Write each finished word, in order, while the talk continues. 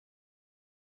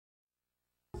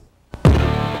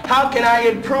How can I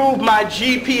improve my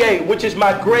GPA, which is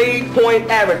my grade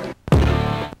point average?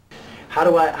 How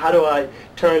do I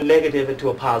turn negative into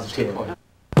a positive?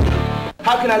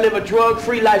 How can I live a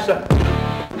drug-free lifestyle?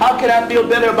 How can I feel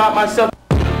better about myself?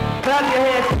 Clap your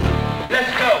hands.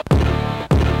 Let's go.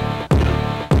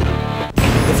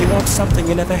 If you want something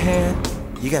you never had,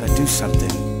 you gotta do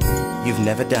something you've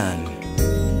never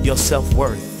done. Your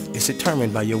self-worth is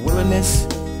determined by your willingness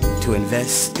to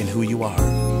invest in who you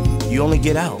are. You only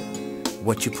get out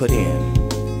what you put in.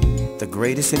 The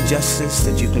greatest injustice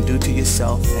that you can do to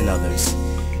yourself and others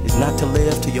is not to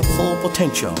live to your full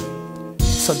potential.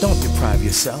 So don't deprive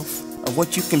yourself of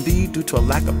what you can be due to a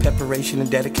lack of preparation and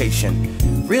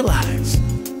dedication. Realize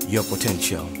your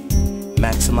potential.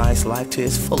 Maximize life to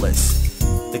its fullest.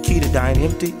 The key to dying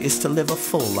empty is to live a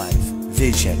full life.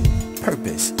 Vision,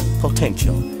 purpose,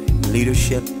 potential,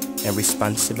 leadership, and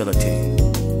responsibility.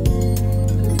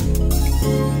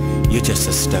 You're just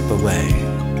a step away.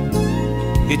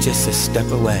 You're just a step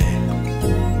away.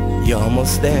 You're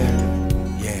almost there.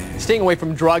 Staying away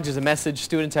from drugs is a message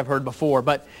students have heard before,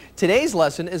 but today's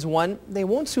lesson is one they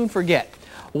won't soon forget.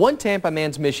 One Tampa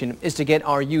man's mission is to get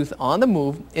our youth on the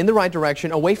move in the right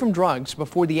direction away from drugs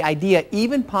before the idea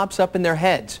even pops up in their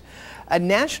heads. A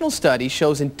national study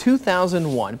shows in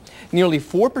 2001, nearly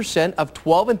 4% of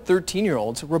 12 and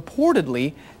 13-year-olds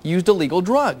reportedly used illegal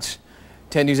drugs.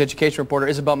 10 News education reporter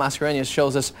Isabel Mascareñas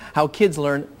shows us how kids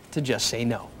learn to just say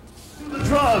no. The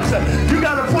drugs, you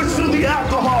gotta push through the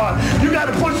alcohol, you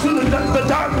gotta push through the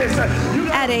darkness.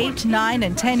 At age 9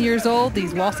 and 10 years old,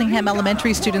 these Walsingham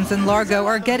Elementary students in Largo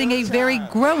are getting a very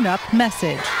grown-up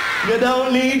message. You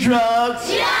don't need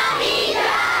drugs. You don't need drugs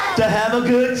to have a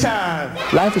good time.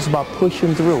 Life is about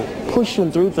pushing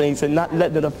through things and not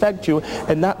letting it affect you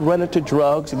and not running to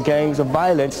drugs and gangs of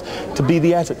violence to be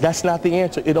the answer. That's not the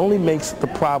answer. It only makes the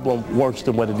problem worse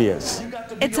than what it is.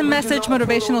 It's a message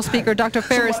motivational speaker Dr.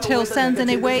 Fairest sends in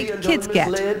a way kids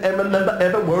get. And remember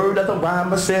every word that the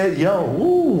rhymer said, yo,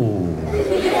 ooh.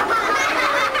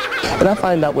 And I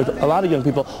find out with a lot of young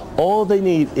people, all they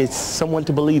need is someone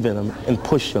to believe in them and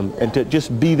push them and to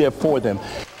just be there for them.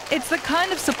 It's the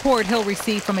kind of support he'll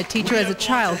receive from a teacher as a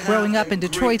child growing up in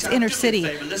Detroit's inner city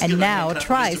and now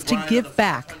tries to give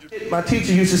back. My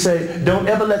teacher used to say, don't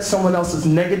ever let someone else's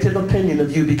negative opinion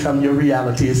of you become your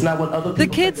reality. It's not what other people The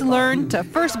kids learn to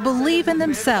first believe in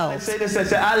themselves. Say this,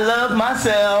 say, I love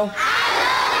myself.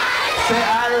 Say,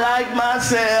 I like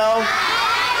myself.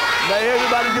 Now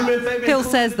everybody do me a favor. Hill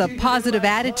says the positive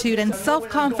attitude and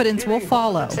self-confidence will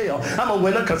follow. I'm a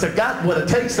winner because I got what it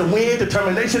takes to win.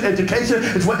 Determination, education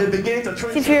is what it begins to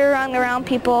train. If you're wrong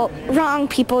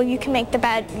people, you can make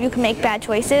bad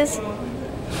choices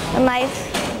in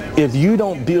life. If you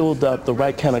don't build up the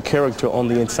right kind of character on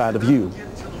the inside of you,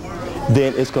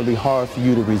 then it's going to be hard for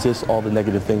you to resist all the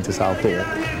negative things that's out there.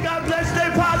 God bless, stay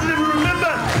positive.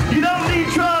 Remember, you don't need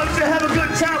drugs to have a good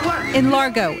time. In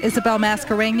Largo, Isabel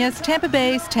Mascareñas, Tampa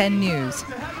Bay's 10 News.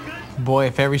 Boy,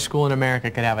 if every school in America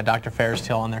could have a Dr. Fairest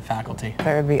Hill on their faculty.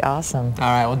 That would be awesome. All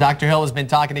right, well, Dr. Hill has been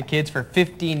talking to kids for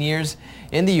 15 years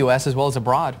in the U.S. as well as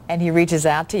abroad. And he reaches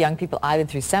out to young people either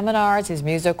through seminars, his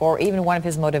music, or even one of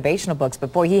his motivational books.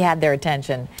 But boy, he had their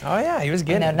attention. Oh, yeah, he was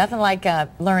getting it. Nothing like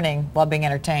learning while being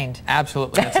entertained.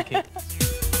 Absolutely, that's the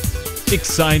key.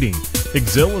 Exciting,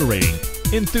 exhilarating,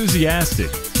 enthusiastic,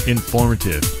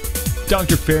 informative.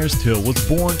 Dr. Fairest Hill was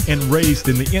born and raised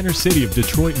in the inner city of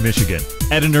Detroit, Michigan.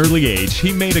 At an early age,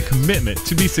 he made a commitment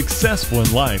to be successful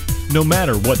in life, no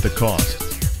matter what the cost.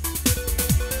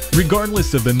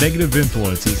 Regardless of the negative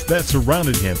influences that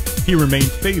surrounded him, he remained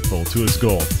faithful to his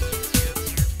goal.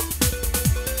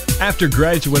 After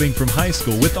graduating from high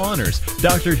school with honors,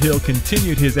 Dr. Hill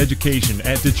continued his education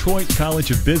at Detroit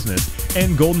College of Business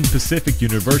and Golden Pacific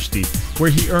University, where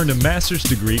he earned a master's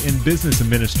degree in business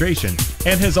administration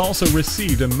and has also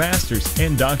received a master's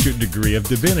and doctorate degree of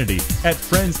divinity at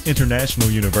Friends International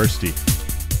University.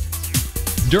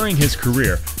 During his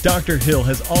career, Dr. Hill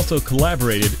has also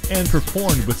collaborated and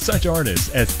performed with such artists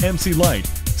as MC Lyte,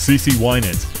 CeCe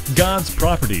Winans, God's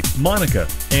Property, Monica,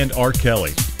 and R.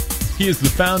 Kelly. He is the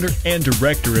founder and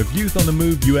director of Youth on the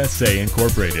Move USA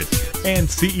Incorporated and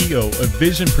CEO of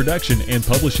Vision Production and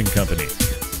Publishing Company.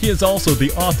 He is also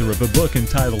the author of a book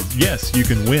entitled Yes, You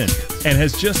Can Win and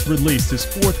has just released his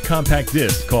 4th compact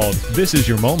disc called This Is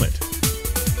Your Moment.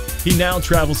 He now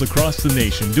travels across the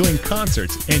nation doing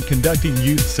concerts and conducting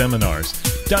youth seminars.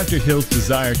 Dr. Hill's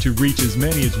desire to reach as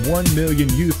many as 1 million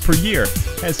youth per year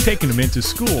has taken him into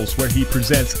schools where he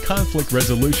presents conflict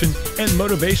resolution and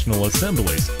motivational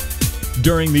assemblies.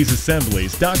 During these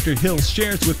assemblies, Dr. Hill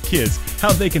shares with kids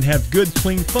how they can have good,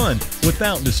 clean fun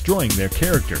without destroying their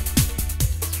character.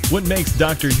 What makes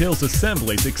Dr. Hill's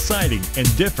assemblies exciting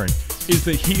and different is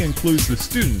that he includes the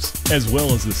students as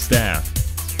well as the staff.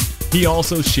 He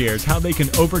also shares how they can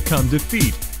overcome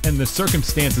defeat and the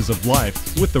circumstances of life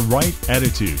with the right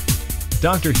attitude.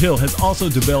 Dr. Hill has also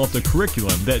developed a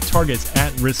curriculum that targets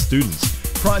at-risk students.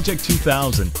 Project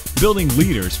 2000, building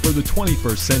leaders for the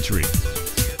 21st century.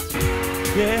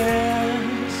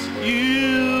 Yes,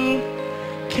 you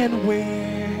can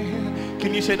win.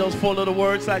 Can you say those 4 little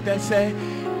words like that? Say,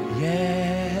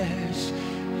 yes,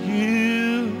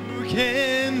 you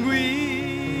can win.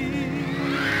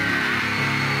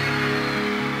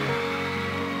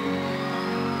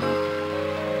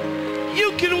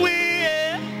 You can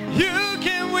win. You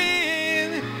can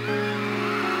win.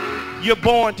 You're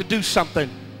born to do something.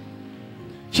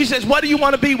 She says, what do you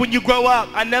want to be when you grow up?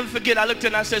 I never forget, I looked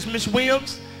at her and I says, Miss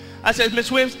Williams, I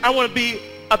want to be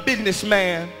a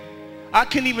businessman. I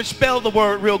couldn't even spell the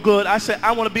word real good. I said,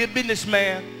 I want to be a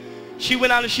businessman. She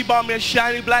went out and she bought me a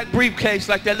shiny black briefcase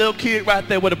like that little kid right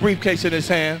there with a briefcase in his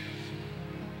hand.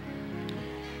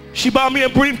 She bought me a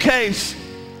briefcase.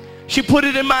 She put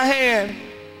it in my hand.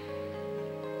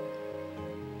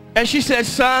 And she said,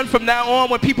 son, from now on,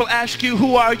 when people ask you,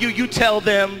 who are you, you tell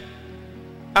them,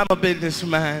 I'm a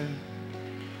businessman.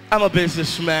 I'm a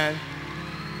businessman.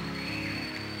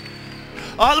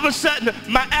 All of a sudden,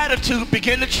 my attitude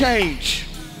began to change.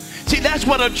 See, that's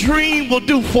what a dream will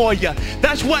do for you.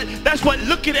 That's what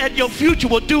looking at your future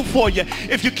will do for you.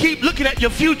 If you keep looking at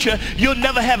your future, you'll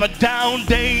never have a down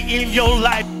day in your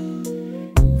life.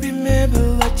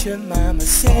 Remember what your mama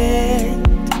said.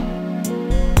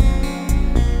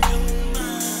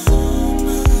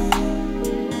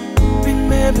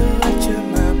 Remember what your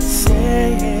mama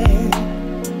said.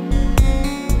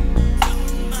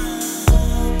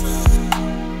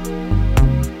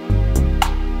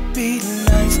 Be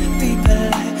nice, be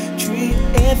polite, treat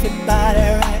everybody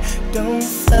right. Don't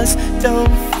fuss, don't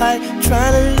fight,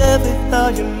 try to love with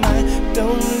all your might.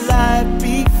 Don't lie,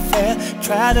 be fair,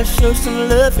 try to show some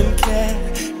love and care.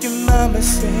 Your mama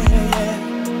said, yeah.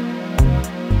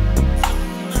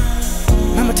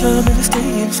 Mama told me to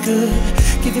stay in school,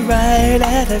 get the right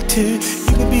attitude.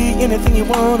 You can be anything you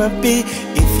wanna be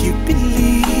if you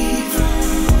believe.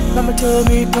 Mama told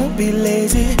me don't be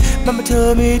lazy. Mama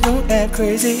told me don't act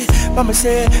crazy. Mama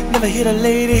said never hit a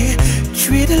lady,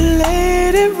 treat a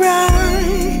lady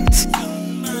right.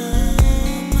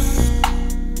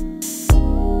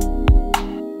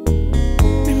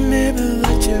 Remember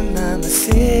what your mama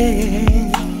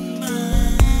said.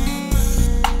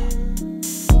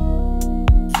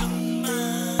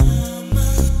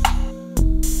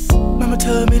 Mama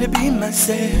told me to be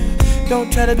myself,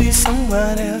 don't try to be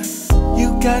someone else.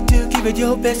 You got to give it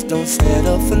your best, don't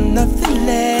settle for nothing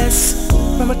less.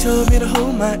 Mama told me to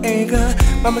hold my anger.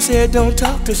 Mama said don't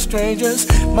talk to strangers.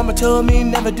 Mama told me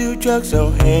never do drugs,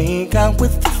 don't hang out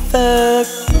with the thug.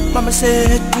 Mama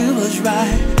said do what's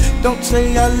right, don't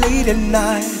stay out late at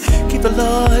night. Keep the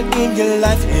Lord in your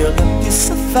life, he'll help you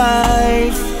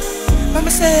survive.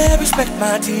 Mama said respect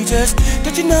my teachers,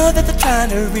 don't you know that they're trying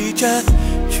to reach you?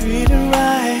 Treat them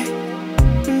right,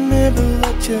 remember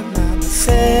what your mama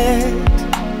said.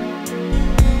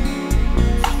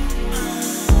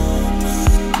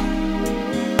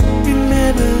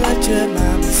 Remember what your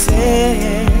mama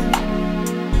said.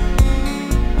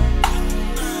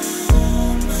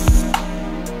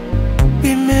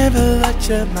 Remember what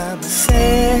your mama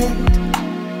said.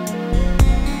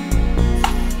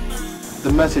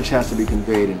 The message has to be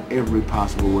conveyed in every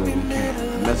possible way we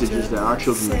can. The messages that our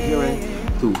children are hearing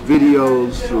through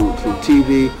videos, through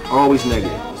TV, are always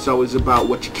negative. It's always about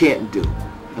what you can't do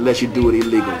unless you do it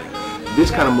illegally. This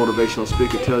kind of motivational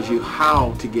speaker tells you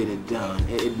how to get it done.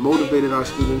 It motivated our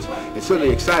students. It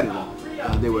certainly excited them.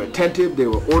 They were attentive, they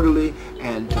were orderly,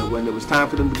 and when it was time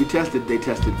for them to be tested, they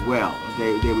tested well.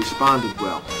 They responded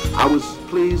well. I was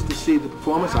pleased to see the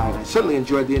performance. I certainly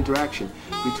enjoyed the interaction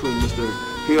between Mr.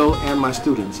 Hill and my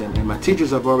students. And my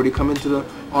teachers have already come into the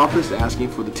office asking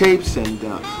for the tapes, and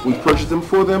we've purchased them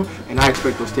for them, and I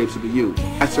expect those tapes to be used.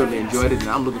 I certainly enjoyed it, and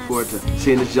I'm looking forward to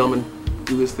seeing this gentleman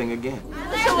do this thing again.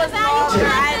 It was awesome.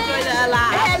 I enjoyed it a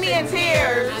lot. It had me in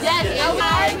tears. Yes,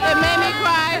 it made me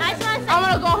cry. I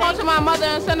want to go home to my mother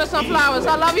and send her some flowers.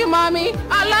 I love you, Mommy.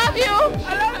 I love you.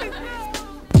 I love you.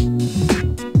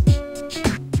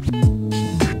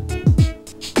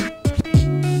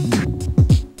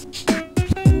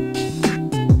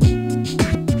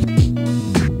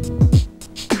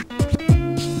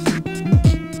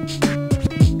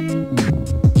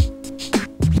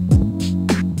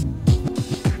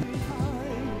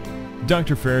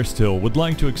 Dr. Fairest Hill would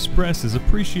like to express his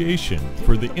appreciation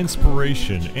for the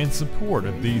inspiration and support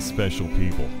of these special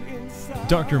people.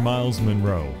 Dr. Miles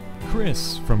Monroe,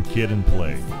 Chris from Kid and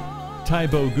Play,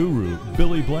 Taibo Guru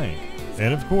Billy Blank,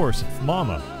 and of course,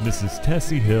 Mama, Mrs.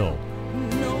 Tessie Hill.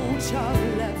 No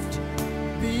child left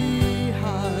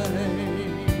behind.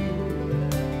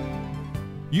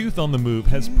 Youth on the Move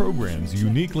has programs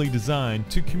uniquely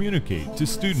designed to communicate to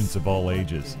students of all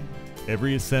ages.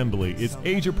 Every assembly is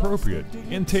age appropriate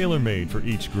and tailor-made for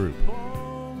each group.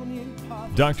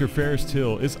 Dr. Fairest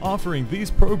Hill is offering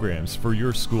these programs for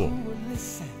your school.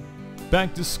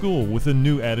 Back to school with a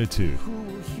new attitude,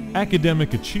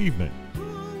 academic achievement,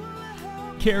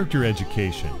 character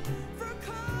education,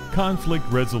 conflict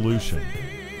resolution,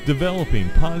 developing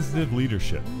positive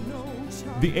leadership,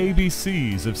 the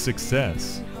ABCs of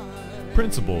success,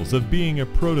 principles of being a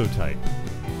prototype,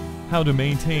 how to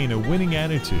maintain a winning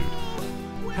attitude,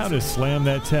 how to slam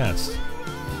that test,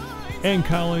 and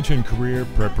college and career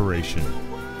preparation.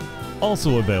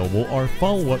 Also available are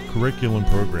follow-up curriculum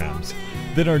programs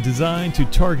that are designed to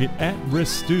target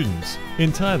at-risk students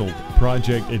entitled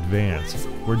Project Advance,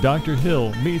 where Dr.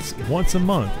 Hill meets once a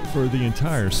month for the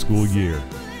entire school year.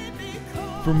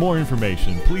 For more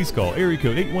information, please call area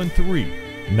code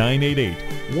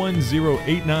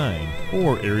 813-988-1089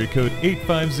 or area code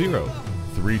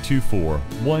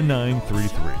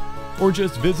 850-324-1933, or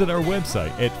just visit our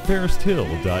website at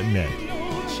fairesthill.net.